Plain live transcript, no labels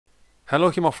Hello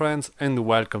HEMA friends and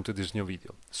welcome to this new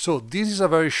video. So this is a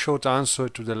very short answer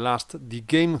to the last The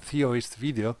Game Theorist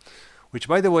video, which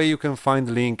by the way you can find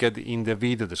linked in the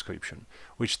video description,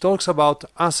 which talks about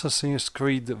Assassin's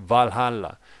Creed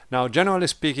Valhalla. Now generally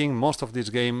speaking, most of this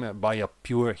game by a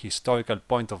pure historical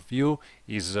point of view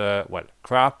is, well,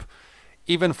 crap,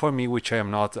 even for me, which I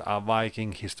am not a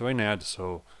Viking history nerd,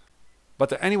 so...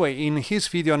 But anyway, in his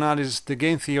video analysis, the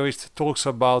game theorist talks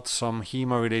about some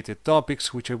HEMA related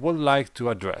topics which I would like to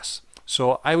address.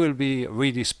 So I will be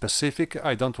really specific,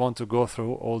 I don't want to go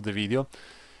through all the video,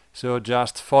 so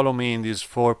just follow me in these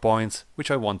 4 points which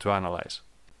I want to analyze.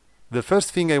 The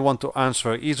first thing I want to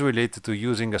answer is related to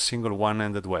using a single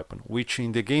one-handed weapon, which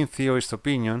in the game theorist's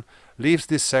opinion leaves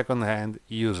this second hand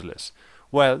useless.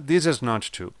 Well, this is not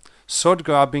true. Sword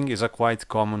grabbing is a quite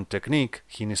common technique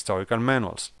in historical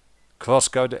manuals.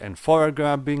 Crossguard and forward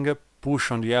grabbing,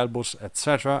 push on the elbows,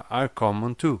 etc. are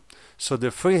common too, so the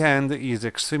free hand is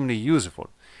extremely useful.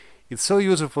 It's so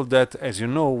useful that, as you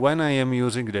know, when I am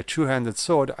using the two-handed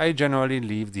sword, I generally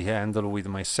leave the handle with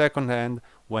my second hand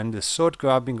when the sword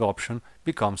grabbing option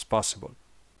becomes possible.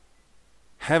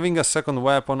 Having a second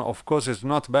weapon of course is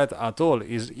not bad at all,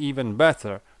 is even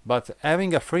better, but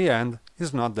having a free hand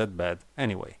is not that bad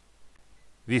anyway.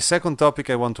 The second topic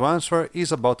I want to answer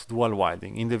is about dual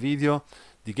wielding. In the video,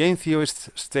 the game theorist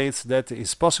states that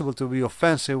it's possible to be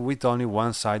offensive with only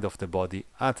one side of the body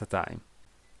at a time.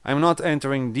 I'm not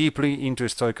entering deeply into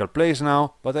historical plays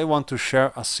now, but I want to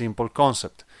share a simple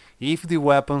concept. If the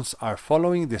weapons are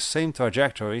following the same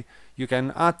trajectory, you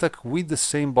can attack with the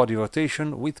same body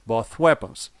rotation with both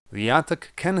weapons. The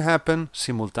attack can happen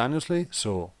simultaneously,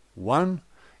 so 1,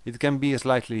 it can be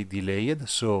slightly delayed,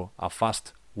 so a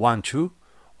fast 1-2,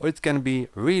 or it can be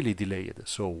really delayed,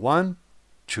 so 1-2,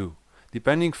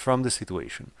 depending from the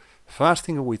situation.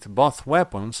 Thrusting with both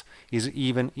weapons is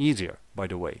even easier, by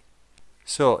the way.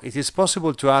 So, it is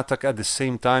possible to attack at the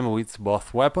same time with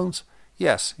both weapons?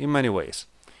 Yes, in many ways.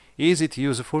 Is it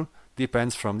useful?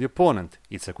 Depends from the opponent,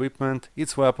 its equipment,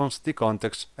 its weapons, the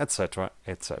context, etc.,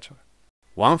 etc.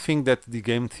 One thing that the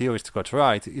game theorist got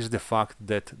right is the fact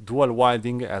that dual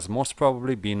wielding has most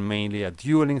probably been mainly a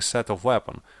dueling set of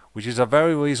weapons, which is a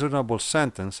very reasonable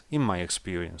sentence in my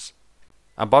experience.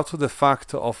 About the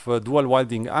fact of dual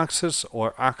wielding axes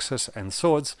or axes and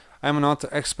swords, I am not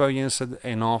experienced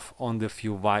enough on the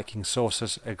few Viking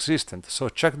sources existent, so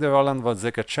check the Roland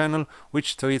channel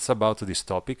which tweets about this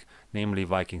topic, namely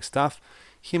Viking stuff.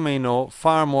 He may know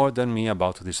far more than me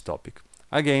about this topic.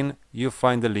 Again, you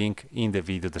find the link in the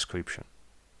video description.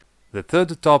 The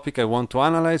third topic I want to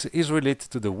analyze is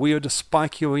related to the weird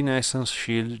spiky renaissance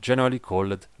shield generally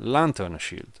called lantern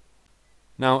shield.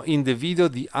 Now in the video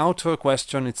the author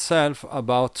questioned itself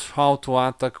about how to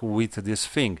attack with this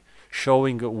thing,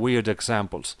 showing weird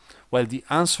examples. Well, the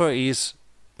answer is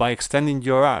by extending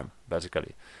your arm,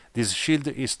 basically. This shield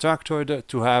is structured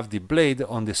to have the blade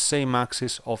on the same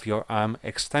axis of your arm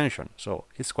extension, so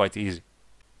it's quite easy.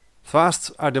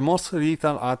 Thrusts are the most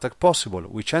lethal attack possible,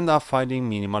 which end up finding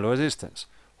minimal resistance,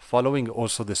 following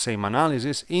also the same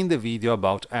analysis in the video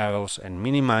about arrows and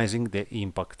minimizing the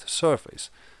impact surface.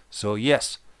 So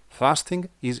yes, thrusting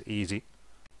is easy.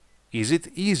 Is it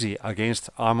easy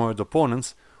against armored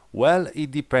opponents? Well,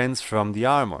 it depends from the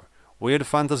armor. Weird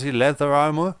fantasy leather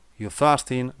armor, you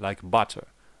thrust in like butter.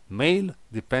 Mail,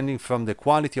 depending from the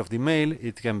quality of the mail,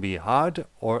 it can be hard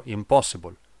or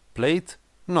impossible. Plate,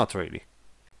 not really.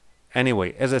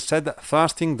 Anyway, as I said,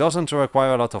 thrusting doesn't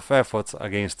require a lot of effort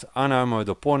against unarmored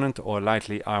opponent or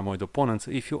lightly armored opponents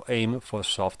if you aim for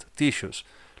soft tissues.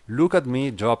 Look at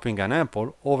me dropping an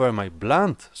apple over my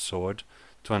blunt sword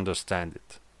to understand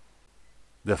it.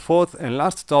 The fourth and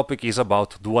last topic is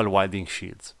about dual wielding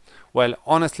shields. Well,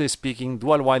 honestly speaking,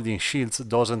 dual wielding shields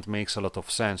doesn't make a lot of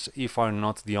sense if are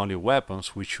not the only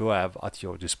weapons which you have at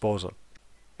your disposal.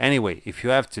 Anyway, if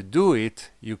you have to do it,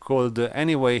 you could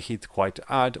anyway hit quite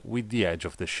hard with the edge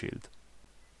of the shield.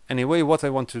 Anyway, what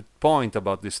I want to point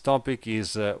about this topic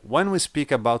is when we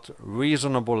speak about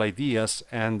reasonable ideas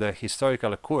and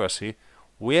historical accuracy,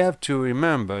 we have to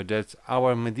remember that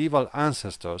our medieval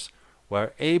ancestors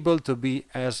were able to be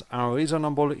as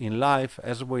unreasonable in life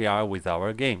as we are with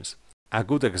our games. A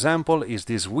good example is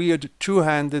this weird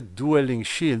two-handed dueling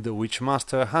shield which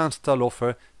Master Hans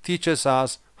Taloffer teaches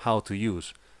us how to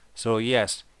use. So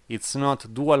yes, it's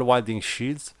not dual wielding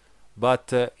shields,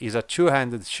 but is a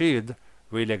two-handed shield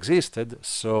really existed,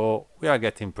 so we are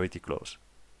getting pretty close.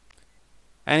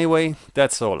 Anyway,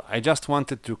 that's all. I just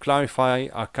wanted to clarify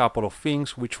a couple of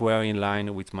things which were in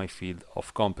line with my field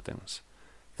of competence.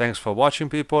 Thanks for watching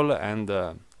people and,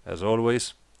 as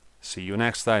always, see you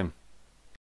next time.